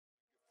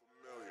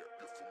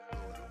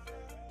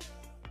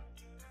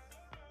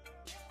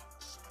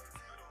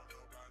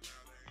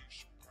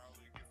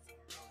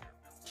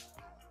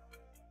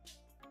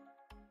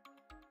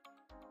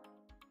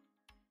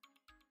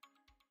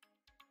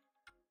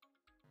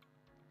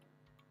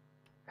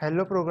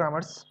Hello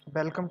programmers,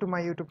 welcome to my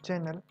YouTube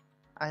channel.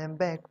 I am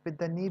back with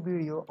the new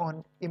video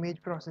on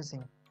image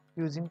processing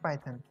using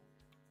Python.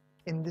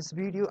 In this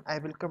video I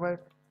will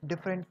cover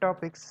different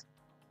topics.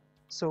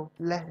 So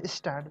let's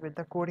start with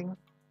the coding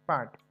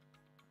part.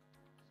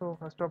 So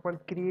first of all,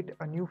 create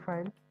a new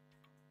file,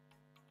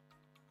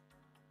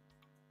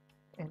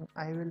 and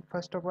I will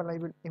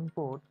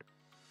import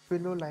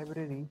pillow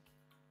library.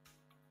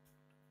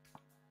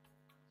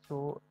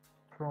 So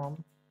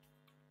from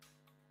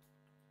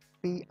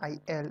pil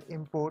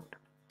import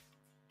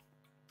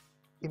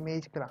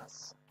image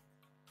class.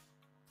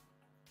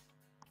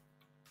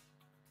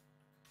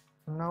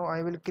 Now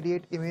I will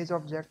create image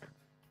object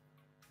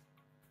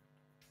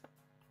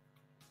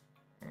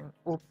and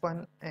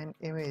open an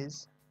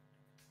image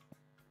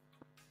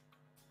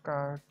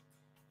car.jpg.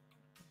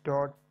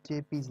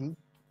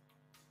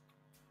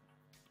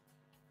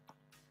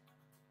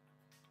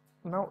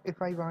 Now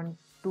if I want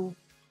to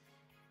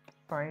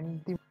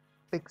find the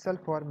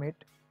pixel format,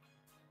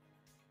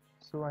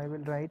 so I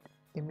will write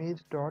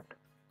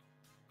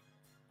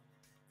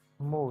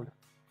image.mode.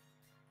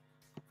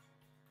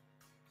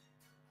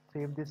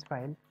 Save this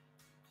file,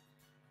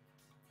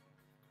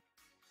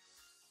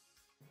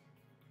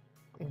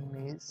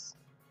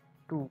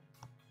 image2,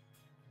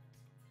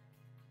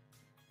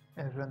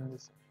 and run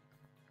this.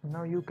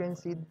 Now you can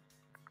see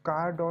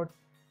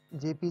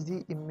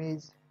car.jpg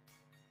image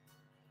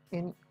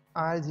in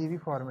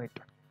RGB format.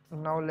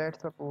 Now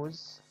let's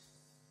suppose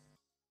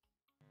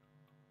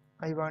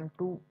I want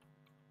to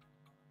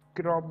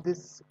crop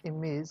this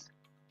image,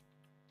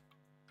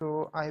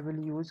 so I will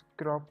use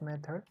crop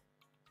method.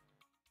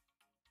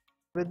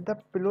 With the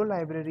pillow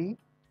library,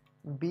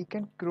 we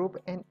can crop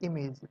an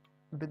image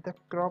with the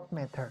crop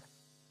method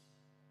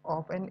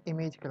of an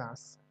image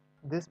class.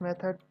 This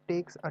method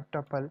takes a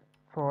tuple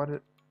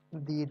for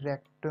the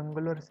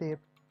rectangular shape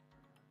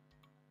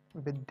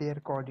with their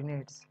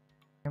coordinates.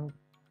 I am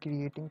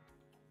creating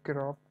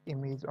crop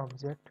image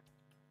object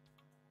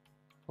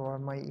for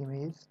my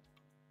image.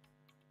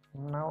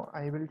 Now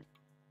I will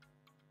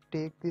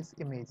take this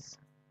image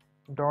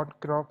dot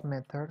crop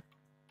method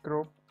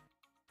crop.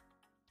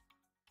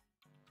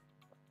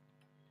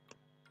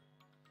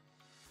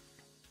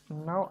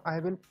 Now I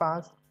will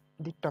pass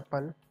the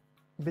tuple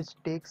which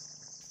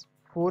takes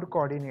 4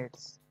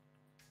 coordinates,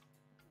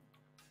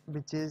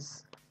 which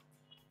is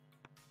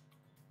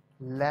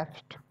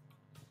left,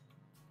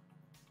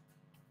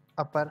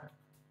 upper,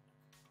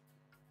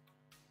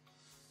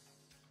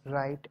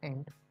 right,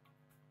 and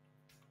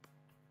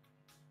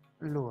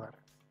lower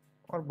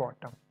or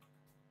bottom.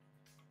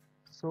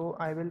 So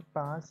I will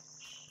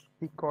pass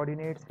the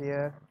coordinates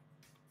here,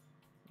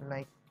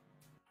 like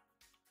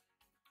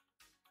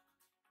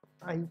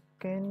I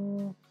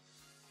can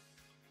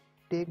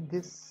take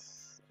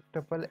this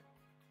tuple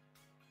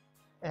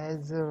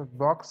as a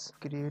box,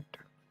 create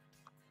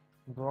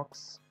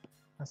box,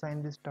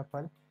 assign this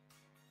tuple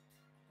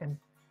and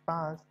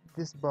pass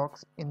this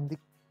box in the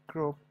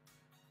crop.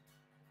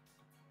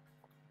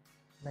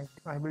 Like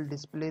I will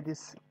display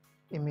this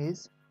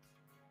image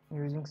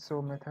using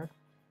show method,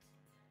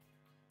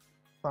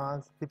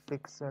 pass the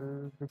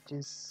pixel which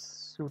is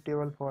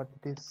suitable for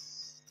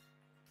this.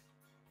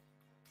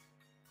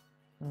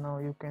 Now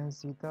you can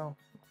see the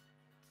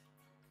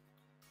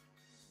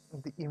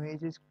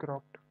image is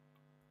cropped.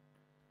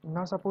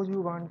 Now suppose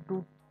you want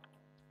to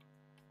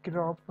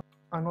crop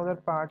another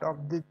part of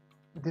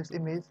this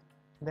image,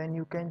 then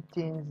you can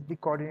change the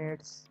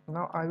coordinates.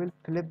 Now I will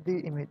flip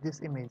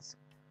this image.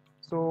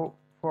 So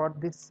for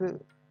this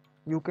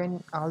you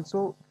can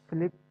also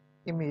flip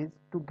image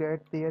to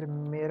get their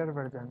mirror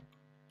version.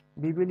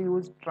 We will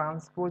use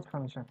transpose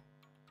function.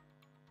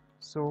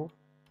 So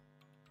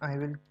I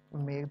will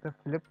make the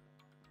flip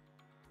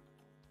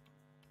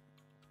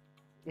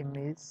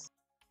image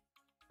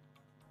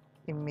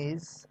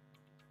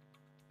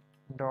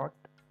dot.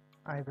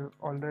 I will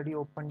already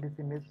open this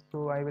image,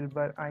 so I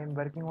am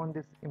working on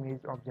this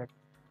image object.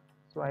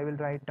 So I will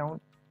write down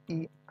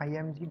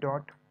img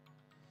dot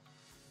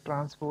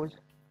transpose.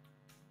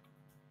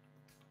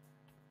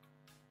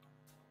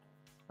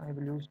 I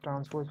will use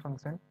transpose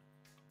function.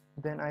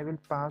 Then I will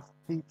pass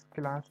this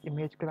class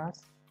image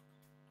class,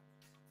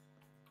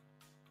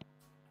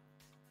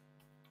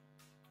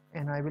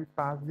 and I will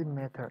pass the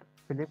method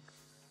flip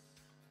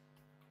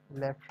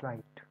left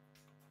right.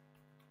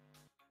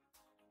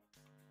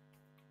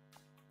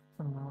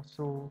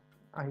 So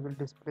I will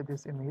display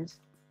this image.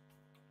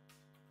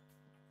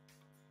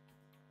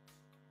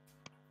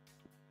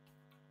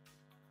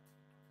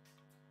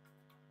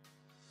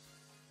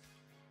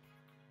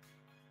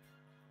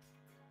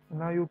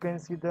 Now you can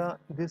see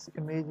this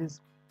image is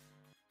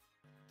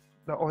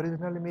the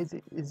original image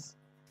is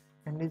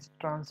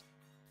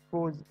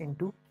transposed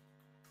into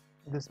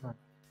this one.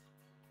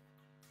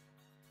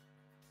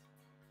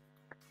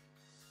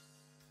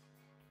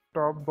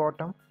 Top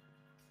bottom.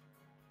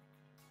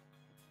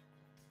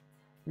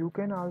 You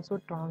can also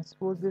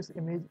transpose this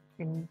image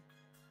in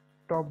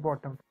top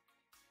bottom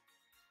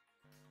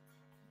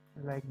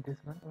like this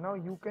one. Now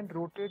you can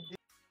rotate this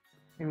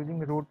using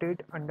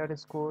rotate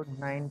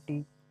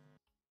 _90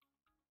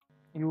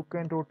 You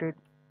can rotate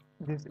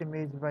this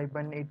image by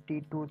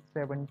 180 to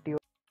 70.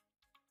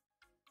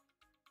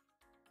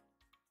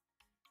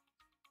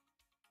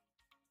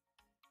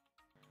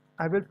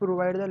 I will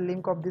provide the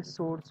link of this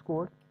source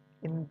code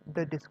in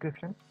the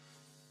description.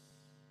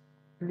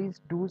 Please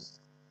do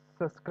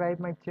subscribe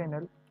my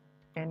channel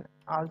and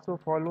also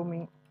follow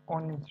me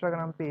on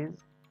Instagram page.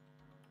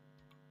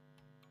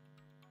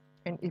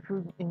 And if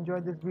you enjoy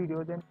this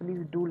video, then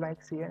please do like,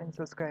 share and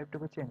subscribe to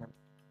the channel.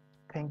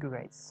 Thank you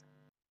guys.